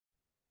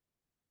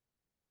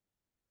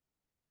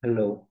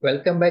Hello,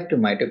 welcome back to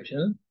my YouTube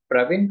channel,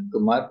 Praveen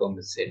Kumar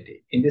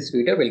Komiseti. In this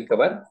video, we'll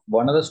cover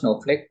one of the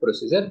Snowflake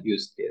procedure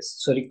use case.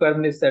 So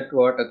requirement is that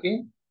what,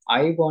 okay,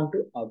 I want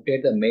to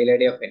update the mail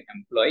ID of an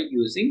employee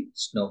using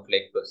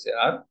Snowflake procedure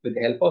or with the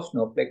help of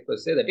Snowflake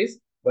procedure, that is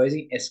by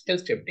using SQL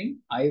scripting,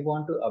 I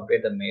want to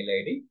update the mail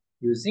ID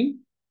using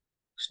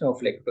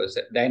Snowflake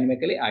procedure.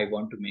 Dynamically, I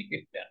want to make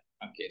it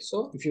done. Okay,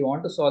 so if you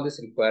want to solve this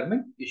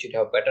requirement, you should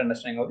have better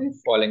understanding of the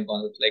following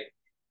concepts like,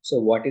 so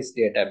what is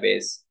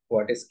database?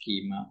 What is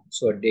schema?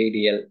 So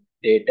DDL,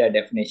 data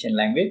definition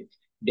language,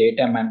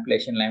 data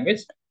manipulation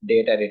language,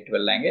 data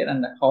retrieval language,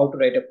 and how to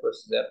write a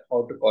procedure,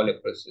 how to call a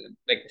procedure,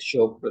 like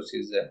show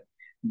procedure,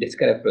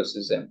 describe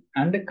procedure,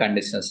 and the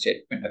conditional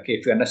statement. Okay,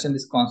 if you understand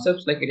these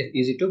concepts, like it is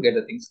easy to get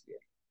the things clear.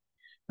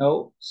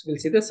 Now we'll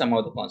see the sum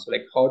of the concept,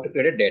 like how to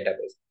create a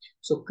database.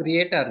 So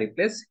create or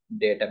replace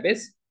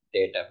database,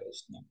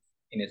 database name.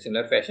 In a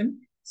similar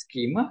fashion,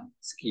 schema,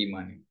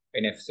 schema name.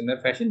 In a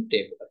similar fashion,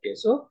 table. Okay,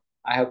 so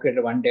I have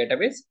created one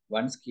database,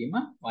 one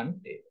schema, one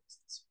table.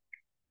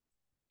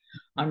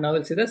 And now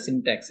we'll see the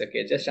syntax.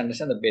 Okay, just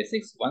understand the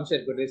basics. Once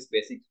we're good with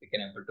basics, we can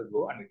able to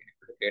go and we can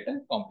able to create a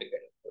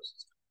complicated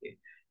process. Okay.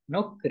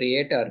 Now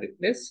create or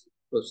replace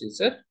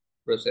procedure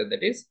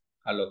that is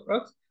hello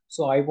procs.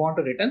 So I want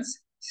to return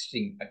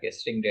string. Okay,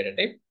 string data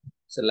type.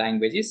 So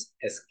language is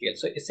SQL.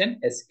 So it's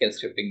an SQL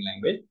scripting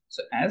language.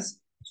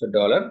 So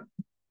dollar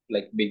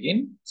like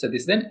begin. So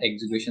this is an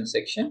execution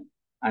section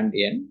and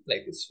end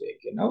like this way.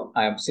 Okay, now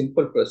I have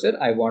simple procedure.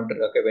 I want to,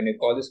 okay, when you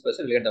call this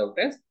procedure, we get out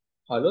as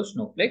hello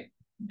Snowflake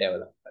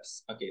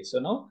developers. Okay, so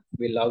now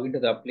we log into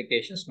the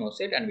application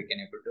Snowset and we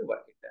can able to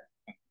work it there.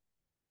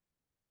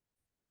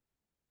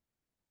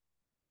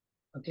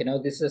 Okay, now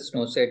this is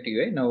Snowset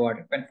UI. Now what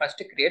happen?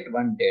 First create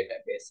one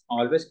database.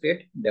 Always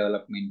create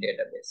development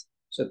database.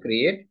 So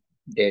create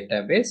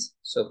database.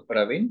 So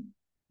Praveen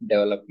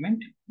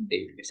development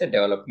DB. It's a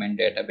development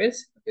database.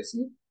 Okay,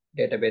 see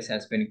database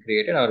has been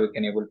created, or we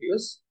can able to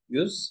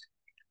use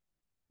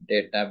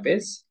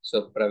database.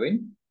 So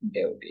Praveen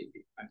dev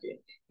DB.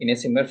 Okay, in a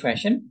similar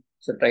fashion.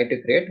 So try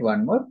to create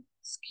one more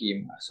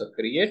schema. So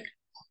create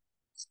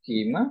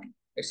schema.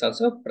 It's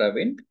also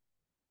Praveen.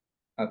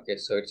 Okay,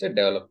 so it's a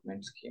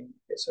development scheme.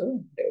 Okay,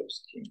 so dev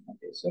scheme.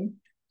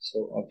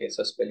 Okay,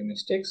 so spelling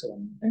mistake. So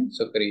one time.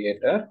 So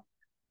creator,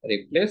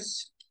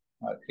 replace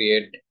or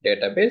create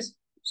database.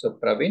 So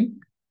Praveen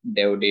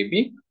dev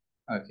DB.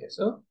 Okay,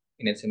 so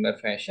in a similar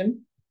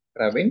fashion,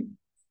 Praveen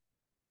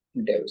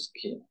dev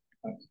scheme.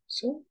 Okay,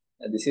 so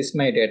this is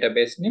my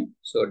database name.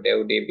 So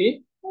dev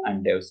DB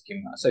and dev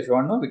schema. So if you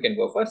want to know, we can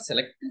go for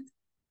select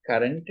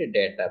current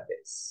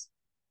database.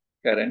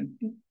 Current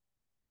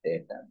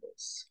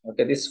database.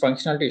 Okay, this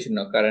functionality you should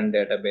know. Current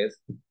database,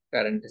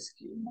 current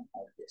schema.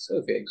 Okay, so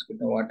if you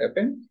execute what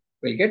happened,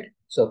 we'll get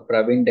so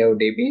Praveen dev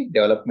DB,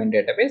 development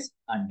database,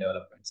 and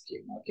development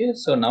schema. Okay,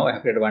 so now I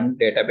have created one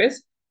database,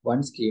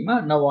 one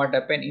schema. Now what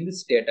happened in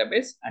this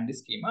database and this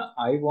schema?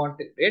 I want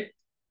to create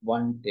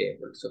one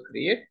table. So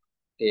create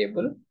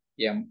table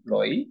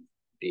employee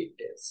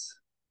details.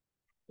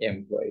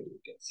 Employee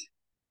details.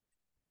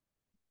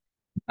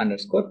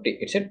 Underscore T.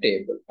 It's a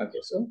table.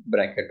 Okay, so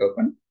bracket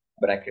open,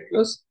 bracket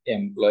close,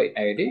 employee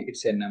ID.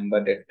 It's a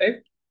number data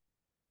type.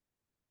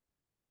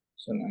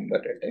 So number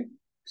data type.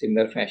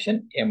 Similar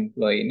fashion,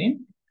 employee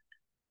name.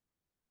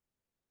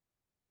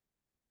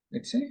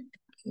 Let's say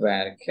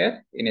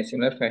VARCHAR. In a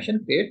similar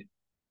fashion, create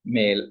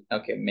mail.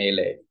 Okay, mail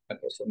ID.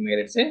 Okay, so mail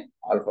it's a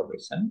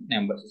alphabets and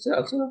numbers is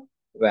also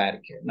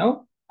VARCHAR.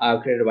 Now I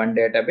have created one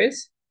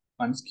database,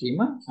 one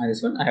schema, and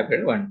this one I have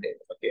created one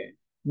table. Okay.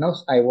 Now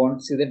I want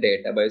to see the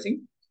data by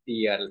using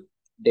TRL.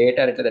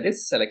 Data that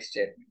is select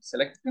statement.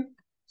 Select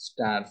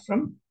star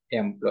from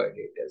employee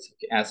details.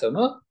 Okay. As of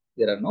now,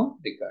 there are no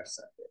records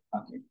are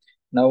there. Okay.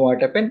 Now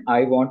what happened?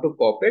 I want to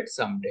populate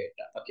some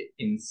data. Okay.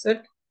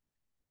 Insert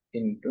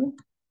into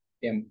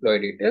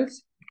employee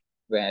details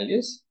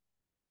values.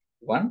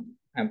 One.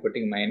 I'm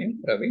putting my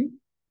name Praveen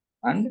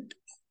and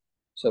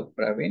so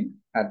Praveen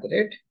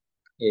 @abc.com.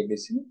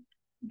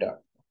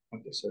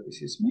 Okay. So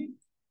this is my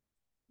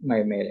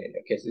mail ID.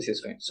 Okay, so this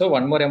is fine. So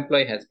one more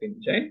employee has been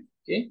joined.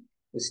 Okay,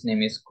 his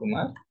name is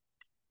Kumar.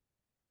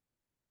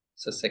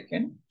 So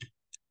second,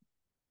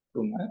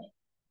 Kumar.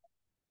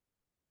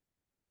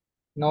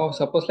 Now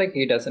suppose like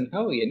he doesn't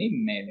have any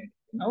mail ID.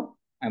 Now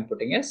I'm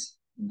putting as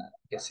null.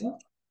 Okay, see.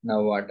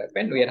 Now what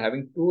happened? We are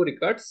having two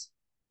records.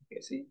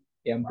 Okay, see.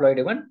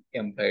 Employee 1,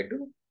 employee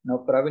 2. Now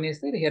Praveen is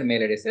there. Here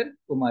mail ID is there.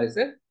 Kumar is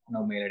there.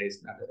 Now mail ID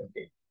is not there.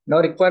 Okay. Now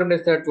requirement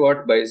is that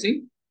what by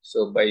using?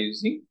 So by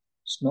using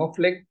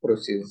Snowflake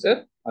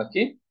procedure.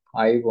 Okay.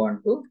 I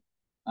want to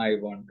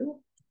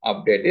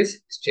update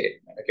this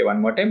statement. Okay,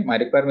 one more time. My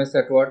requirement is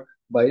that what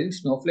by using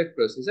Snowflake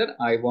procedure,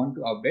 I want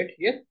to update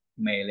here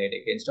mail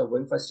ID. Okay, instead of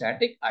going for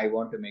static, I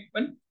want to make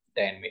one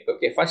dynamic.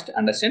 Okay, first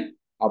understand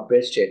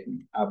update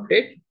statement.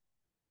 Update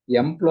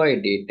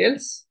employee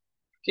details.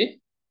 Okay,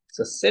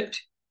 so set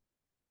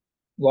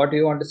what do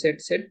you want to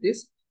set? Set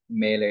this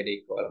mail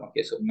ID column.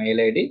 Okay, so mail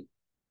ID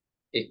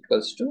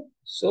equals to,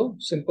 so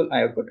simple. I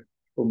have put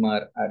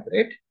Kumar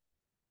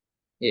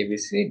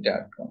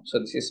abc.com. So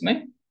this is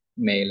my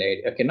mail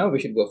ID. Okay, now we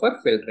should go for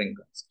filtering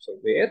concept. So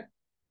where,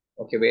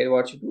 okay, where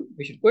what should do?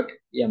 We should put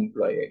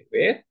employee ID.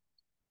 Where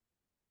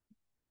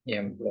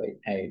employee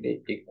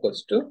ID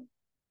equals to,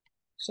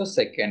 so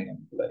second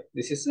employee.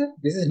 This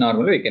is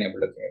normally we can able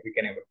to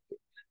do.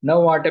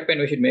 Now what happened?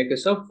 We should make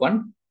this of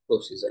one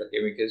procedure.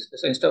 Okay, because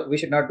so instead we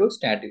should not do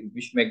static.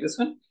 We should make this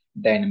one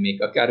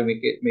dynamic. Okay, or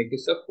make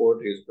this a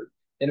code reusable.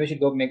 Then we should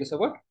go make this a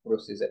what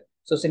procedure.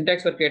 So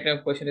syntax for creating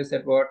a question is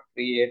that what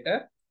create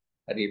a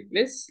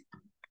replace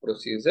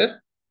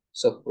procedure.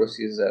 So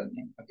procedure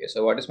name. Okay,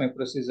 so what is my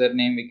procedure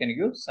name? We can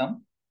use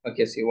some.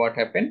 Okay, see what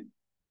happened.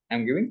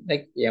 I'm giving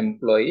like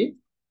employee.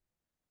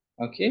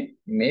 Okay,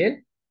 mail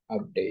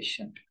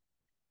updation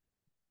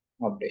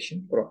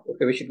pro.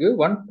 Okay, we should give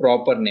one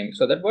proper name.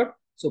 So that what?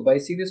 So by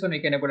seeing this one,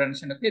 you can able to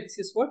understand. Okay, this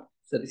is what?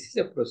 So this is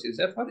a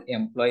procedure for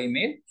employee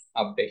mail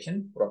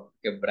updation pro.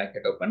 Okay,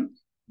 bracket open,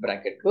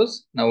 bracket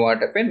close. Now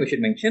what happened? We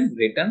should mention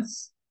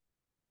returns.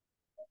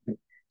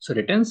 So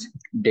returns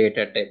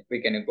data type.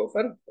 We can go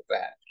for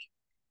var.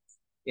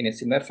 In a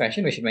similar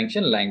fashion, we should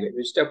mention language.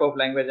 Which type of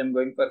language I'm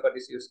going for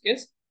this use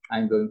case?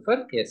 I'm going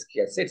for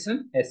SQL. So it's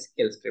an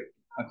SQL script.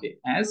 Okay,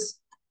 as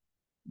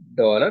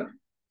dollar.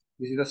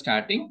 This is the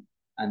starting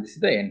and this is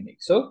the ending.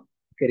 So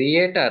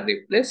create or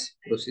replace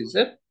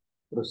procedure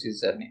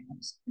name.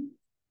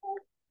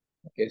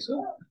 Okay,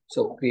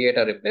 so create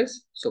or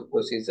replace. So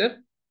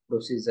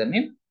procedure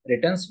name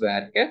returns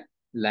varchar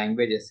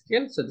language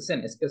SQL. So this is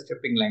an SQL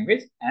scripting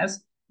language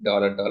as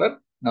dollar.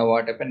 Now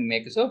what happened?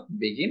 Make so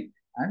begin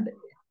and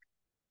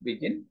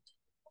end.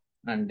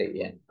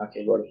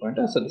 Okay, got a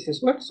pointer. So this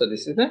is what? So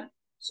this is the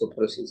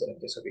procedure.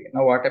 Okay, so begin.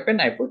 Now what happened?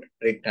 I put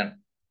return.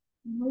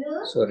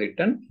 So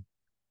return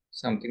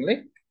something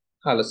like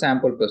hello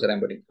sample procedure. I'm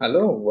putting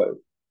hello world.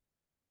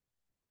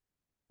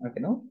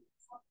 Okay, now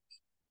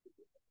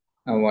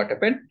what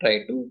happened?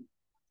 Try to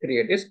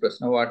create this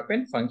process. Now what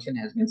happened? Function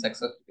has been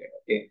successfully.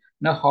 Okay.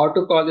 Now how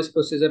to call this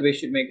procedure? We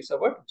should make this a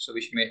what? So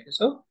we should make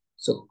this a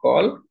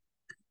call.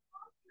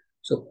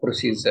 So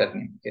procedure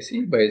name. Okay,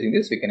 see by using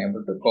this we can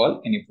able to call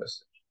any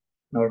procedure.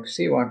 Now to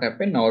see what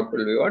happened. Now it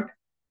will be what?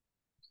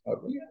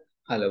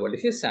 Hello world.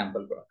 This is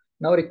sample process.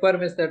 Now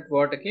requirements that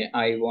what? Okay,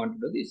 I want to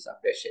do this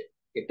update.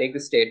 Okay, take the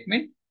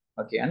statement.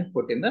 Okay, and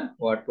put in the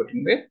what? Put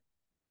in where?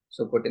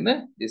 So put in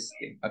the this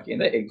thing. Okay, in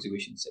the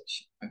execution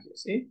section. Okay,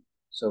 see.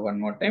 So one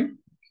more time.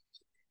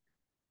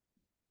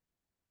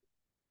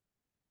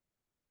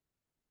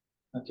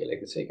 Okay,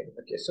 like this.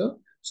 Okay,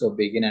 so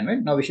begin and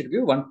end. Now we should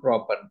give one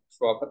proper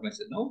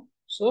message now.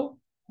 So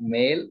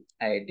mail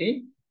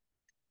ID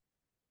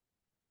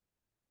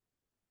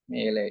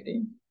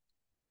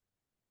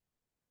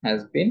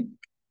has been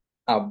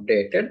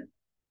updated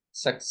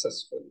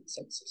successfully.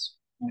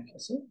 Okay,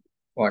 so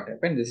what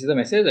happened? This is the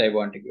message I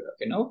want to give.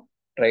 Okay, now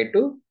try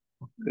to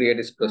create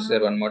this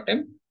procedure one more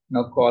time.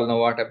 Now call. Now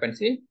what happens?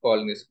 See,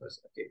 calling this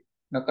procedure. Okay.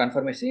 Now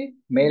confirmation.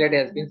 Mail ID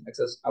has been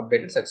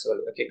updated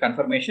successfully. Okay,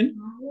 confirmation.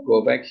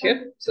 Go back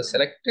here. So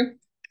select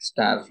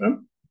star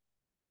from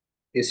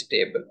this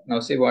table. Now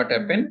see what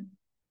happened.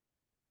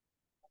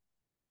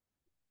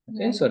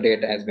 Okay, so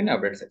data has been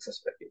updated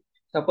successfully.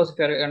 Suppose if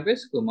you are going to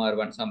Kumar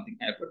 1 something,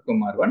 I put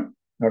Kumar 1.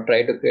 Now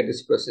try to create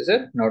this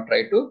procedure. Now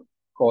try to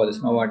call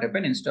this. Now what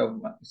happened? Instead of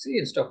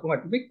Kumar,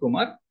 it will be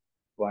Kumar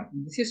 1.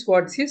 This is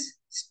what this is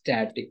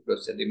static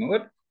procedure.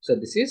 Remember? So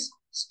this is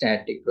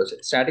static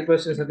procedure. Static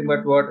procedure is nothing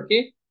but what?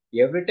 Okay.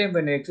 Every time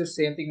when you execute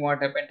same thing,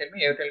 what happened? Tell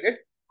me, every time get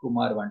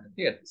Kumar 1 to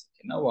the other.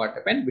 Okay. Now what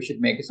happened? We should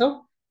make this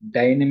of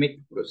dynamic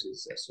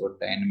procedure. So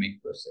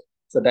dynamic procedure.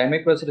 So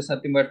dynamic procedure is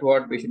nothing but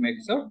what? We should make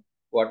this of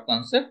what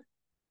concept?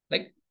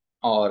 Like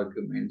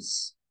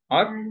arguments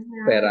or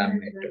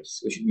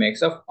parameters. We should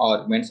make of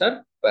arguments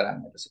or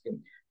parameters. Okay.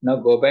 Now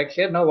go back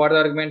here. Now what are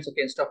the arguments?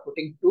 Okay, instead of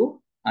putting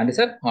 2 and these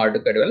are hard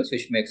to cut values, we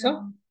should make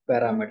some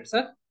parameters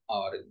or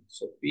arguments.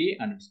 So P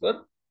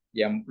underscore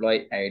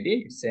employee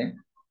ID, it's a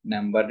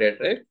number data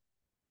type.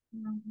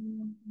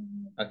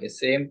 Okay,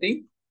 same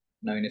thing.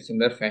 Now in a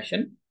similar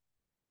fashion.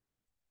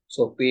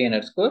 So P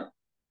underscore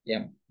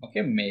M.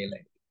 Okay, mail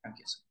ID.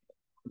 Okay, so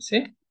it's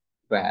a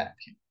var.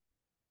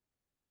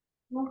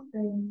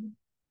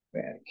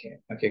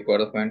 Okay, got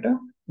the pointer.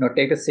 Now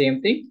take the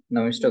same thing.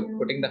 Now instead of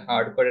putting the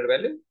hard coded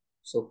value,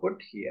 so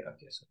put here.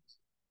 Okay,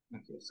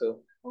 so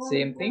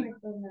same thing.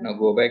 Now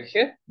go back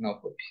here. Now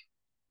put here.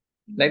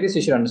 Like this,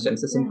 you should understand.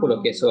 It's a simple.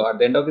 Okay, so at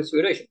the end of this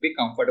video, you should be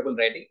comfortable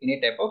writing any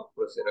type of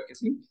procedure. Okay,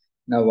 see.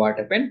 Now what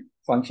happened?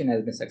 Function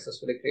has been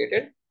successfully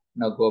created.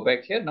 Now go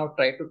back here. Now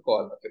try to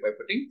call. Okay, by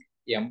putting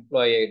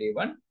employee ID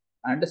 1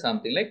 and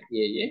something like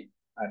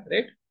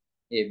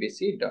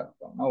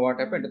AA@abc.com. Now what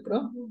happened?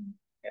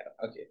 Yeah,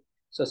 okay.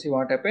 So see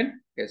what happened.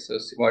 Okay, so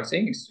see what's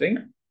saying? It's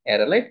string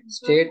error like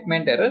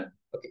statement error.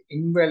 Okay,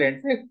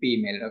 invalid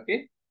female.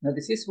 Okay. Now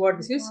this is what?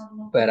 This is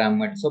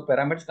parameter. So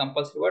parameters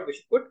compulsory what we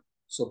should put?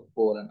 So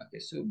colon. Okay,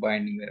 so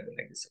binding variable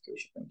like this. Okay, we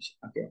should mention.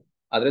 Okay.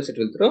 Otherwise it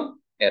will throw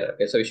error.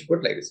 Okay, so we should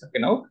put like this. Okay,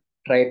 now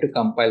try to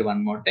compile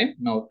one more time.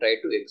 Now try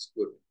to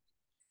execute.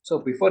 So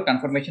before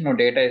confirmation of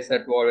data is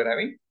that what we're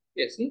having.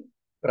 Okay, see.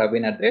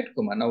 Praveen @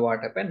 Kumar. Now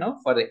what happened? Now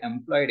for the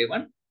employee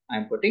one,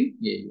 I'm putting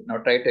AU. Now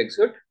try to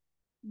execute.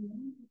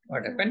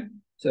 What happened?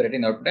 So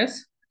writing output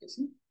as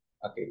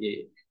okay,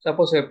 AU.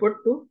 Suppose I put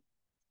to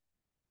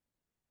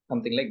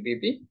something like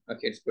BP.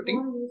 Okay, it's putting.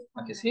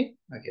 Okay, see.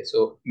 Okay,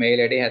 so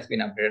mail ID has been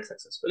updated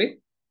successfully.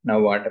 Now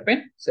what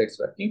happened? So it's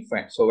working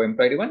fine. So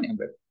employee one,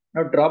 employee.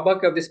 Now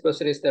drawback of this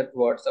procedure is that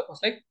what? Suppose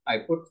like I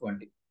put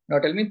 20. Now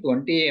tell me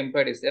 20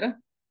 employed is there?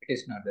 It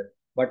is not there.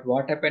 But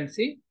what happened?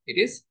 See, it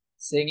is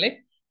saying like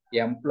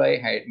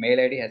employee mail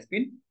ID has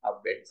been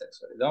updated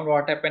successfully. Now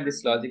what happened?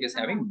 This logic is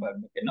having bug.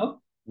 Okay, now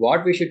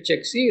what we should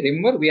check? See,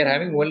 remember we are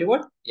having only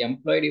what?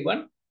 Employee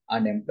one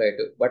and employee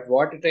two. But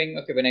what it saying?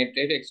 Okay, when I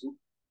try to execute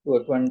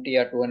to 20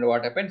 or 200,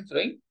 what happens?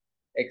 Throwing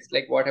X,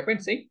 like what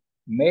happens? Saying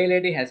mail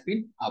ID has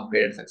been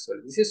updated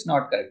successfully. This is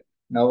not correct.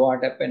 Now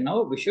what happened?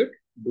 Now we should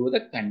do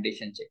the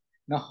condition check.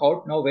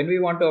 Now when we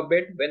want to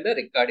update, when the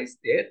record is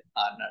there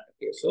or not.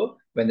 Okay, so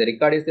when the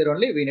record is there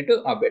only, we need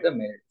to update the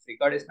mail. If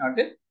record is not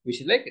there, we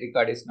should like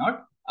record is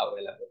not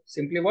available.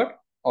 Simply what?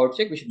 Out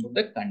check, we should move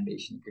the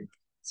condition. Okay.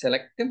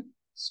 Select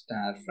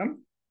star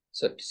from,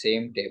 so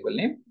same table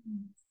name.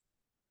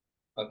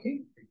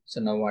 Okay,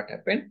 so now what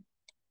happened?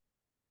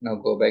 Now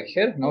go back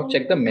here. Now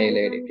check the mail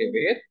ID. Okay,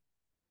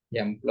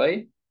 where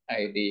employee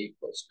ID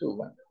equals to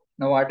 1.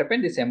 Now what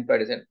happened? This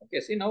employee is okay.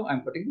 See, now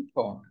I'm putting the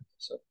count.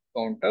 So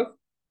count of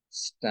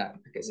staff.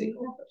 Okay, see.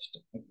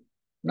 Okay.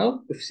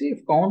 Now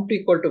if count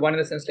equal to 1 in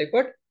the sense like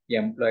what?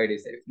 Employee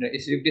is there.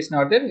 If it is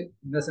not there, in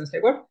the sense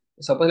like what?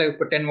 Suppose I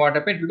put 10, what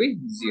happened? It will be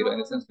 0 in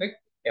the sense like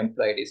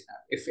employee is not.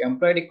 If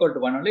employee equal to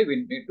 1 only,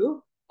 we need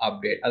to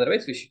update.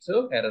 Otherwise, we should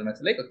show error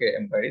message like okay,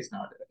 employee is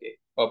not there. Okay,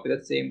 copy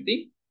the same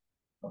thing.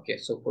 Okay,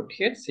 so put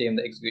here, same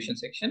the execution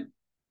section.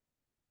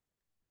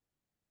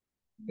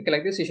 Okay,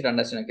 like this you should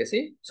understand. Okay,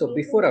 see. So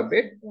before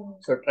update,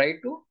 so try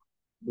to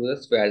do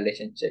this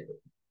validation check.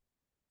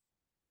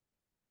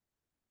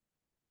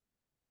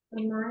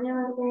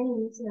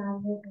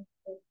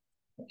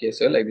 Okay,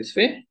 so like this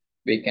way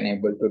we can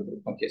able to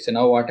do. Okay, so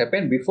now what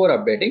happened? Before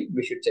updating,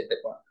 we should check the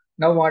count.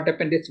 Now what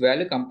happened? This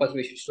value compulsory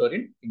we should store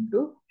it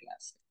into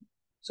class.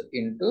 So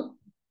into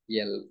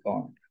L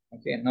count.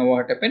 Okay, now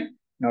what happened?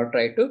 Now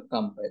try to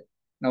compile.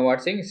 Now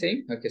what's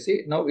saying? Okay,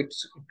 see, now it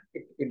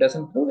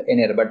doesn't throw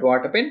any error. But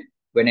what happened?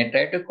 When I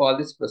try to call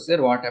this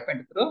procedure, what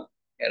happened to throw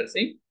error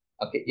saying?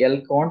 Okay,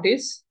 L count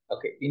is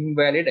okay,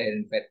 invalid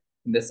identifier.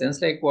 In the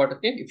sense like what?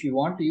 Okay, if you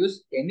want to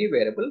use any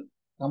variable,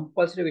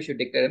 compulsory we should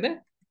declare in the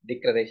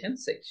declaration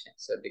section.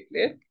 So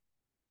declare.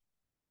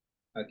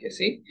 Okay,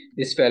 see,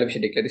 this value we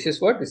should declare. This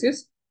is what? This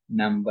is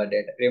number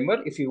data.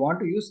 Remember, if you want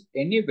to use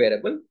any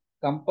variable,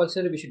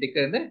 compulsory we should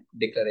declare in the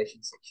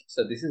declaration section.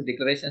 So this is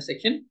declaration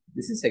section.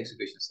 This is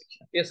execution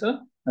section. Okay, so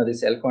now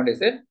this L count is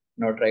there.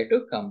 Now try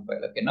to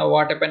compile. Okay, now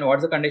what happened?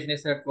 What's the condition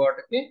is that what?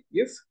 Okay,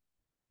 if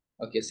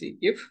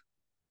if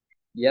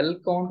L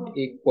count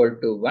equal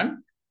to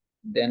 1,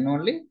 then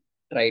only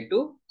try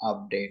to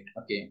update.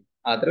 Okay,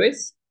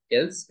 otherwise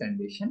else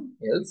condition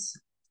else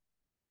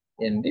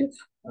end if.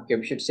 Okay,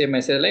 we should say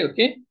message like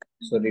okay,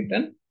 so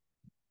return.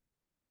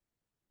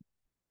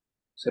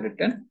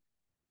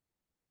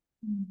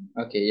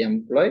 Okay,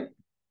 employee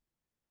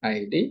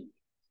ID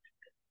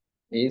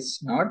is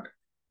not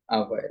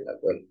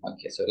available.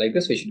 Okay, so like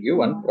this we should give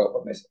one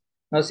proper message.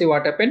 Now see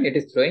what happened? It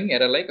is throwing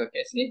error like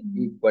okay, see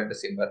equal to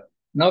symbol.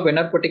 Now when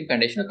I'm putting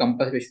conditional,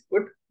 compulsory we should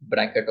put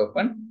bracket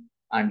open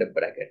and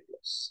bracket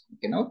close.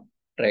 Okay, now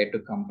try to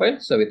compile.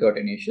 So without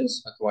any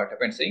issues, okay, what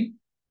happened? Saying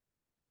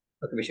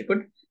okay, we should put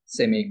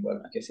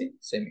semicolon. Okay, see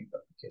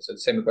semicolon. Okay, so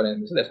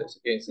semicolon is that's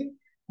okay. See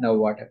now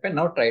what happened?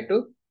 Now try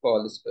to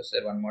call this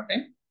procedure one more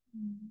time.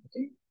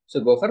 Okay,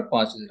 so go for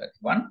positive like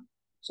 1.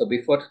 So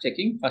before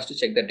checking, first to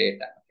check the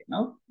data. Okay,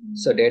 now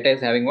so data is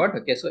having what?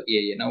 Okay, so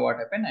AA. Now what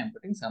happened? I'm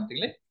putting something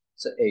like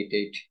so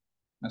 88.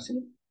 Now see,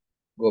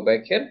 go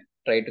back here,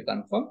 try to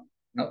confirm.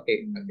 Now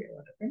 8. Okay,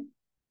 what happened?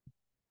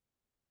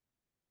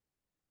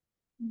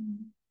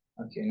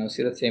 Okay, now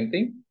see the same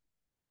thing.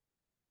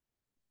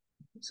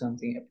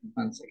 Something happened.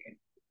 1 second.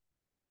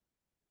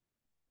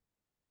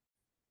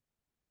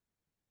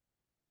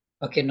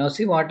 Okay, now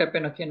see what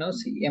happened. Okay, now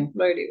see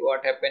employee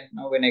what happened.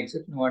 Now when I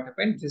exit, what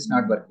happened? This is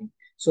not working.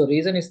 So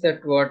reason is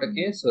that what?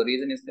 Okay, so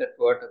reason is that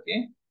what?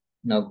 Okay,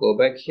 now go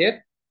back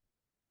here.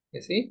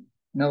 You see,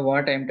 now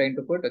what I'm trying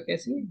to put? Okay,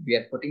 see, we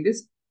are putting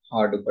this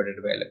hard coded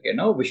value. Okay,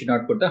 now we should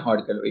not put the hard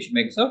coded. We should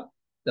make of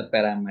the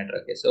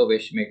parameter. Okay, so we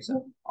should make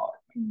of hard.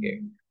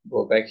 Okay,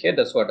 go back here.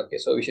 That's what. Okay,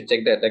 so we should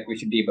check that. Like we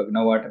should debug.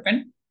 Now what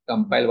happened?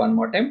 Compile one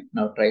more time.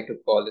 Now try to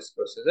call this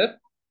procedure.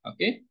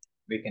 Okay,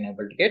 we can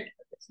able to get.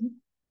 Okay, see,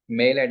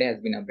 mail ID has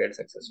been updated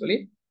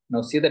successfully.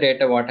 Now see the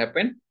data. What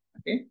happened?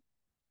 Okay,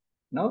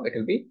 now it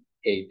will be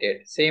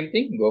 88. Same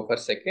thing. Go for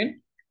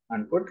second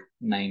and put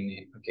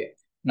 99. Okay.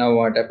 Now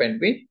what happened?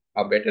 We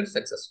updated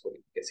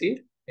successfully. Okay, see,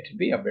 it will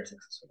be updated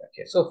successfully.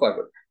 Okay, so far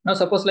good. Now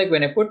suppose like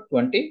when I put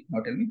 20,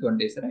 now tell me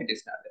 20 is right, it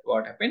is not there.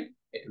 What happened?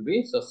 It will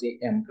be, so see,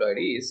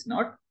 employee is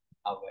not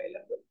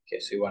available. Okay,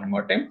 see one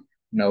more time.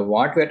 Now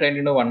what we are trying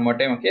to do one more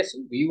time. Okay, so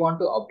we want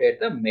to update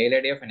the mail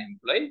ID of an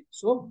employee.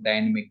 So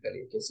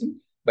dynamically, okay, see,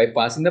 By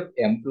passing the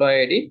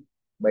employee ID,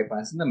 by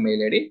passing the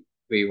mail ID,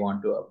 we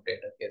want to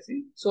update. Okay,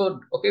 see. So,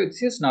 okay,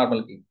 this is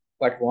normal key.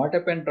 But what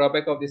happened,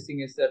 drawback of this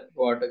thing is that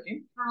what,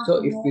 okay?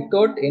 So if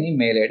without any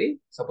mail ID,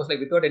 suppose like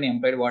without any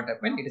employee, what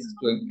happened? It is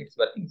doing, it's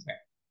working fine.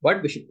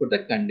 But we should put the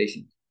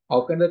condition.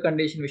 How can the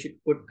condition? We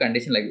should put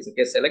condition like this.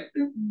 Okay, select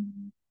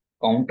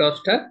count of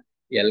star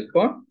L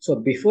count. So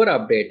before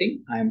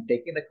updating, I am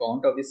taking the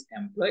count of this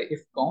employee.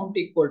 If count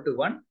equal to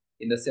 1,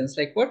 in the sense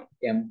like what?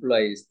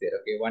 Employee is there.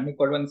 Okay, 1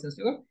 equal to 1 in the sense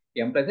like what?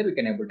 Employee is there, we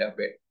can able to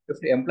update. If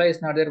the employee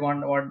is not there,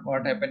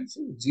 what happens?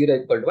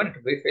 0 equal to 1, it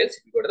will be fails,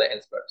 we go to the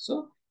else part.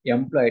 So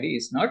employee ID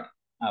is not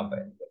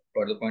available.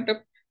 For the point of,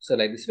 so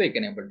like this way you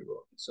can able to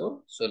go.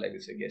 So like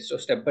this way. Okay. So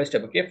step by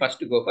step, okay, first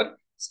to go for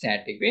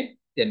static way,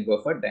 then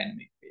go for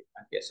dynamic way.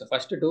 Okay, so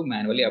first to do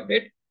manually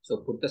update. So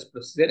put this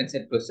procedure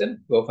inside procedure,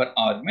 go for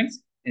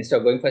arguments. Instead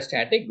of going for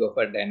static, go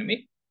for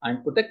dynamic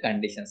and put the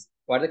conditions.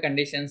 What are the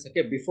conditions?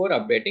 Okay, before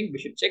updating, we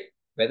should check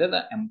whether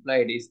the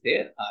employee ID is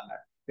there or not.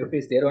 If it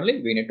is there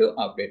only, we need to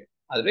update.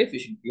 Otherwise, we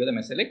should give the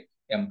message like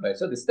employee.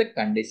 So this is the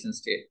condition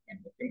statement.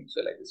 Okay,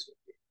 so like this.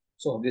 Okay.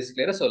 So this is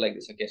clear. So like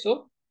this. Okay,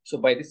 so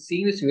by this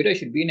seeing this video, you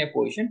should be in a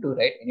position to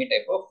write any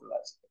type of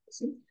logic.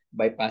 See,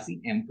 by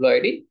passing employee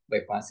ID, by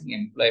passing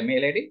employee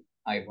mail ID,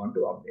 I want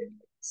to update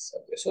this.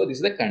 Okay, so this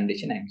is the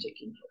condition I am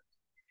checking for.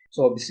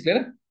 So this is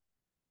clear.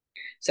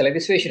 So like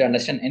this way, you should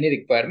understand any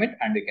requirement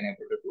and we can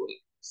able to do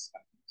this.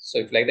 So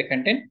if you like the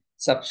content,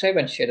 subscribe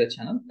and share the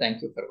channel.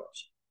 Thank you for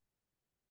watching.